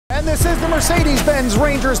And this is the Mercedes-Benz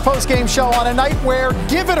Rangers postgame show on a night where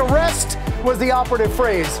give it a rest was the operative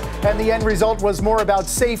phrase. And the end result was more about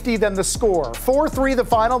safety than the score. 4-3 the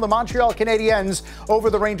final, the Montreal Canadiens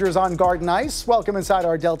over the Rangers on Garden Ice. Welcome inside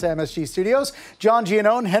our Delta MSG studios. John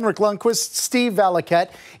Giannone, Henrik Lundqvist, Steve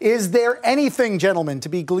Valiquette. Is there anything, gentlemen, to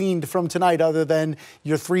be gleaned from tonight other than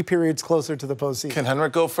you're 3 periods closer to the postseason? Can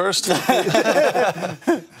Henrik go first?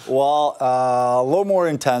 Well, a little more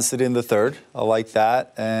intensity in the third. I like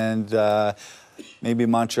that. And maybe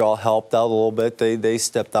Montreal helped out a little bit. They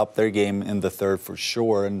stepped up their game in the third for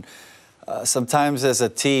sure. And sometimes as a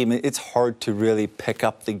team, it's hard to really pick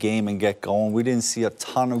up the game and get going. We didn't see a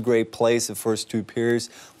ton of great plays the first 2 periods,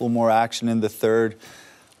 a little more action in the third.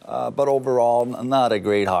 But overall, not a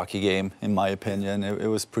great hockey game, in my opinion. It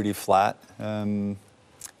was pretty flat.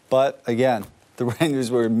 But again, the Rangers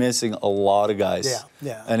were missing a lot of guys.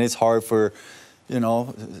 Yeah. And it's hard for, you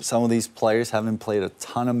know, some of these players haven't played a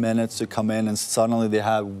ton of minutes to come in and suddenly they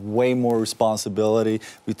have way more responsibility.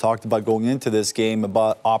 We talked about going into this game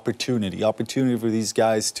about opportunity for these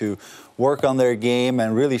guys to work on their game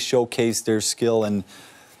and really showcase their skill, and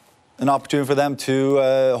an opportunity for them to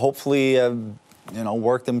hopefully, you know,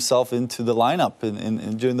 work themselves into the lineup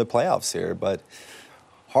during the playoffs here. But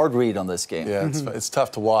hard read on this game. Yeah, it's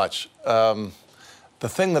tough to watch. The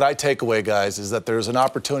thing that I take away, guys, is that there's an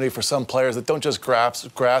opportunity for some players that don't just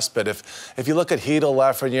grasp it. If you look at Hedel,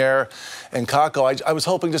 Lafreniere, and Kakko, I was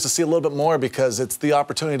hoping just to see a little bit more, because it's the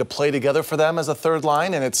opportunity to play together for them as a third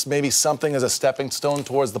line, and it's maybe something as a stepping stone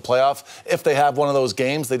towards the playoff. If they have one of those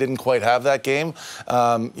games, they didn't quite have that game.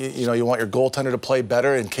 You know, you want your goaltender to play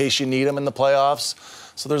better in case you need him in the playoffs.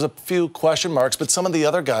 So there's a few question marks, but some of the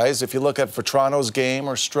other guys, if you look at Vatrano's game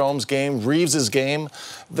or Strome's game, Reaves' game,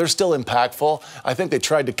 they're still impactful. I think they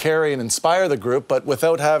tried to carry and inspire the group, but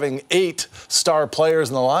without having 8 star players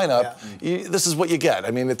in the lineup, this is what you get.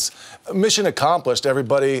 I mean, it's mission accomplished.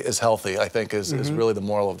 Everybody is healthy, I think, is really the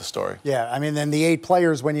moral of the story. Yeah, I mean, then the 8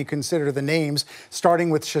 players, when you consider the names,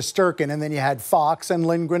 starting with Shesterkin, and then you had Fox and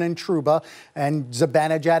Lindgren and Trouba and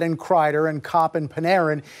Zibanejad and Kreider and Copp and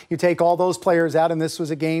Panarin. You take all those players out, and this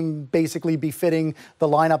was a game basically befitting the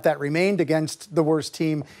lineup that remained against the worst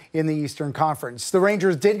team in the Eastern Conference. The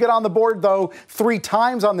Rangers did get on the board, though, 3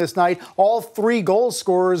 times on this night. All 3 goal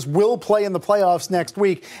scorers will play in the playoffs next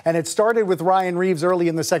week, and it started with Ryan Reaves early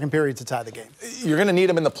in the second period to tie the game. You're going to need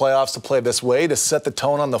him in the playoffs to play this way, to set the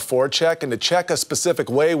tone on the forecheck and to check a specific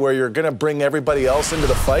way where you're going to bring everybody else into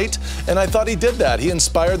the fight, and I thought he did that. He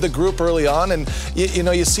inspired the group early on, and you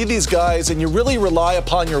know, you see these guys, and you really rely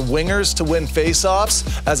upon your wingers to win faceoffs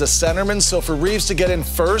as a centerman. So for Reaves to get in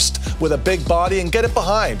first with a big body and get it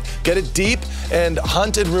behind, get it deep, and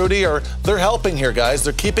Hunt and Rudy they're helping here, guys.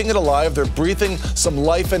 They're keeping it alive. They're breathing some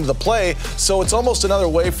life into the play. So it's almost another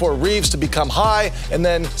way for Reaves to become high and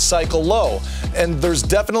then cycle low. And there's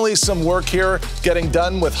definitely some work here getting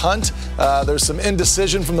done with Hunt. There's some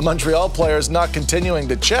indecision from the Montreal players not continuing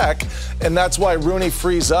to check, and that's why Rooney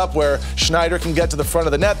frees up where Schneider can get to the front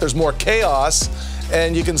of the net. There's more chaos.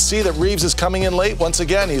 And you can see that Reaves is coming in late. Once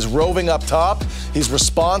again, he's roving up top. He's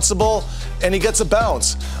responsible, and he gets a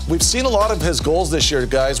bounce. We've seen a lot of his goals this year,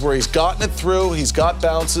 guys, where he's gotten it through. He's got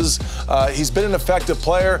bounces. He's been an effective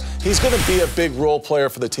player. He's going to be a big role player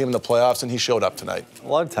for the team in the playoffs, and he showed up tonight. A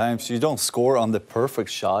lot of times you don't score on the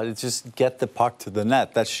perfect shot. It's just get the puck to the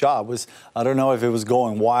net. That shot was, I don't know if it was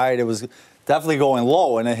going wide. It was definitely going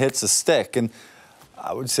low, and it hits a stick. And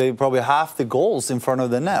I would say probably half the goals in front of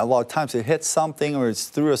the net. A lot of times it hits something or it's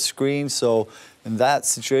through a screen. So in that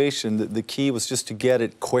situation, the key was just to get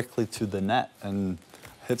it quickly to the net and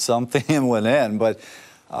hit something and went in. But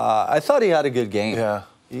I thought he had a good game. Yeah.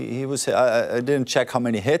 He was. I didn't check how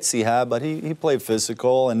many hits he had, but he played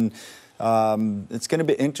physical, and it's going to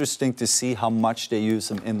be interesting to see how much they use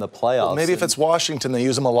him in the playoffs. Well, maybe if it's Washington, they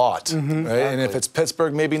use him a lot, right? Exactly. And if it's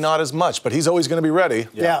Pittsburgh, maybe not as much, but he's always going to be ready.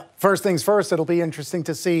 Yeah. First things first, it'll be interesting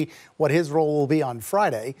to see what his role will be on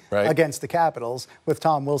Friday against the Capitals with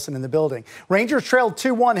Tom Wilson in the building. Rangers trailed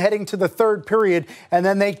 2-1 heading to the third period, and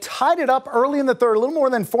then they tied it up early in the third, a little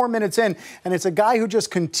more than 4 minutes in, and it's a guy who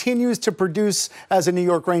just continues to produce as a New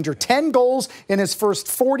York Ranger. 10 goals in his first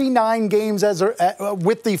 49 games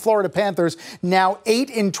with the Florida Panthers, now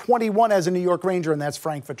 8 in 21 as a New York Ranger, and that's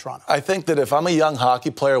Frank Vatrano. I think that if I'm a young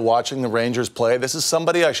hockey player watching the Rangers play, this is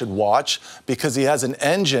somebody I should watch because he has an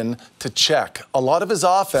engine to check. A lot of his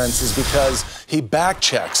offense is because he back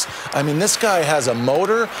checks. I mean, this guy has a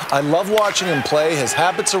motor. I love watching him play. His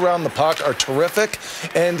habits around the puck are terrific,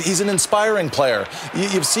 and he's an inspiring player.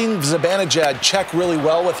 You've seen Zibanejad check really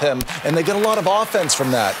well with him, and they get a lot of offense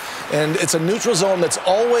from that. And it's a neutral zone that's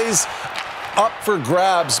always up for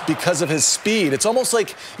grabs because of his speed. It's almost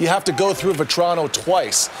like you have to go through Vatrano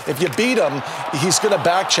twice. If you beat him, he's going to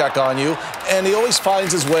back check on you, and he always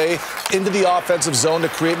finds his way into the offensive zone to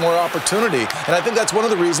create more opportunity. And I think that's one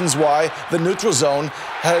of the reasons why the neutral zone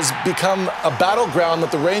has become a battleground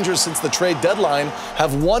that the Rangers, since the trade deadline,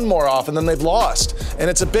 have won more often than they've lost.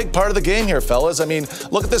 And it's a big part of the game here, fellas. I mean,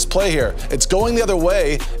 look at this play here. It's going the other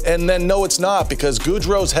way, and then no, it's not, because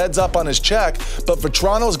Gaudreau's heads up on his check, but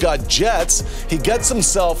Vatrano's got jets. He gets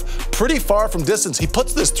himself pretty far from distance. He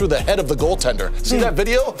puts this through the head of the goaltender. See that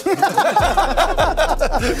video?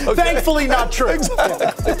 Okay. Thankfully not true.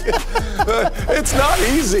 Exactly. It's not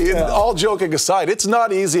easy, yeah. All joking aside, it's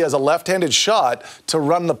not easy as a left-handed shot to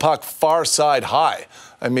run the puck far side high.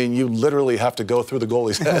 I mean, you literally have to go through the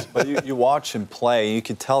goalie's head. But you watch him play, you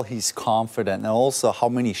can tell he's confident, and also how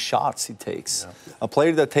many shots he takes. Yeah. A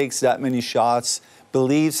player that takes that many shots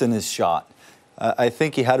believes in his shot. I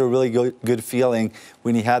think he had a really good feeling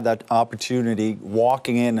when he had that opportunity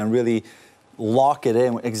walking in and really lock it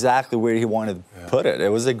in exactly where he wanted to put it. It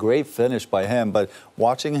was a great finish by him, but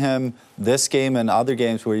watching him this game and other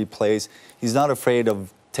games where he plays, he's not afraid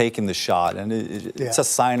of taking the shot, and it's a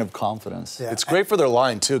sign of confidence. Yeah. It's great for their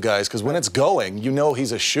line too, guys, because when it's going, you know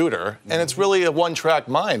he's a shooter, and it's really a one-track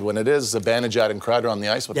mind when it is Zibanejad and Kreider on the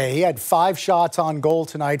ice with him. Yeah, he had 5 shots on goal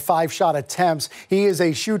tonight, 5 shot attempts. He is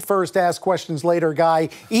a shoot first, ask questions later guy,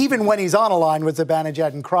 even when he's on a line with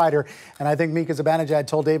Zibanejad and Kreider. And I think Mika Zibanejad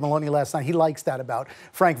told Dave Maloney last night he likes that about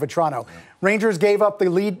Frank Vatrano. Yeah. Rangers gave up the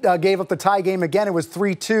lead, gave up the tie game again. It was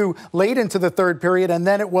 3-2 late into the third period, and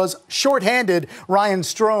then it was shorthanded Ryan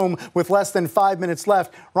Strome with less than 5 minutes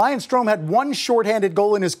left. Ryan Strome had 1 shorthanded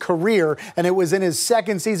goal in his career, and it was in his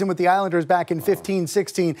second season with the Islanders back in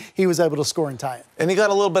 15-16. He was able to score and tie it. And he got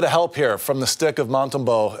a little bit of help here from the stick of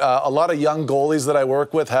Montembeault. A lot of young goalies that I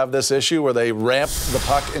work with have this issue where they ramp the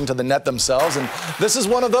puck into the net themselves, and this is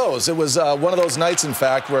one of those. It was one of those nights, in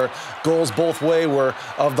fact, where goals both way were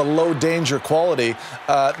of the low danger quality.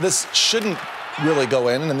 This shouldn't really go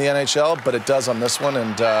in the NHL, but it does on this one,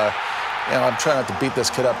 and you know, I'm trying not to beat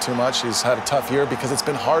this kid up too much. He's had a tough year because it's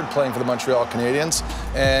been hard playing for the Montreal Canadiens,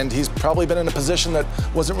 and he's probably been in a position that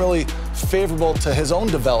wasn't really favorable to his own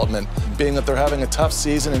development, being that they're having a tough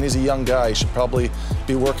season, and he's a young guy. He should probably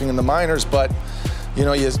be working in the minors, but you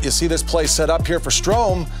know, you see this play set up here for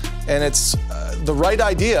Strome, and it's the right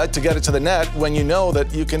idea to get it to the net when you know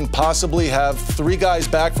that you can possibly have 3 guys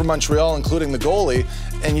back from Montreal, including the goalie,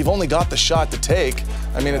 and you've only got the shot to take.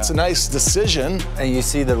 I mean, it's a nice decision. And you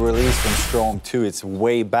see the release from Strome, too. It's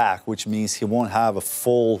way back, which means he won't have a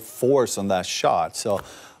full force on that shot. So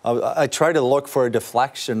I try to look for a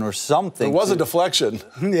deflection or something. There was a deflection.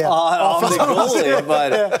 On the goalie,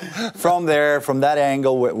 but from there, from that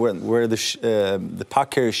angle where the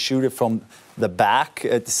puck carriers shoot it from the back,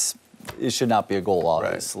 it should not be a goal,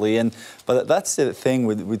 obviously. Right. But that's the thing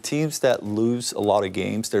with teams that lose a lot of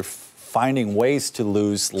games. They're finding ways to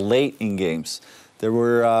lose late in games. There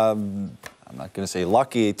were, I'm not going to say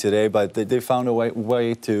lucky today, but they found a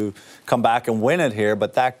way to come back and win it here.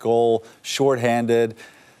 But that goal, shorthanded,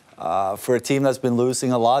 for a team that's been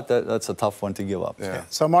losing a lot, that's a tough one to give up. Yeah.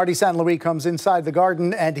 So Marty St. Louis comes inside the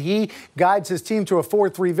Garden, and he guides his team to a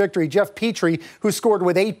 4-3 victory. Jeff Petrie, who scored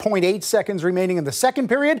with 8.8 seconds remaining in the second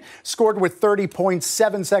period, scored with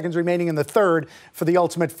 30.7 seconds remaining in the third for the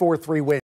ultimate 4-3 win.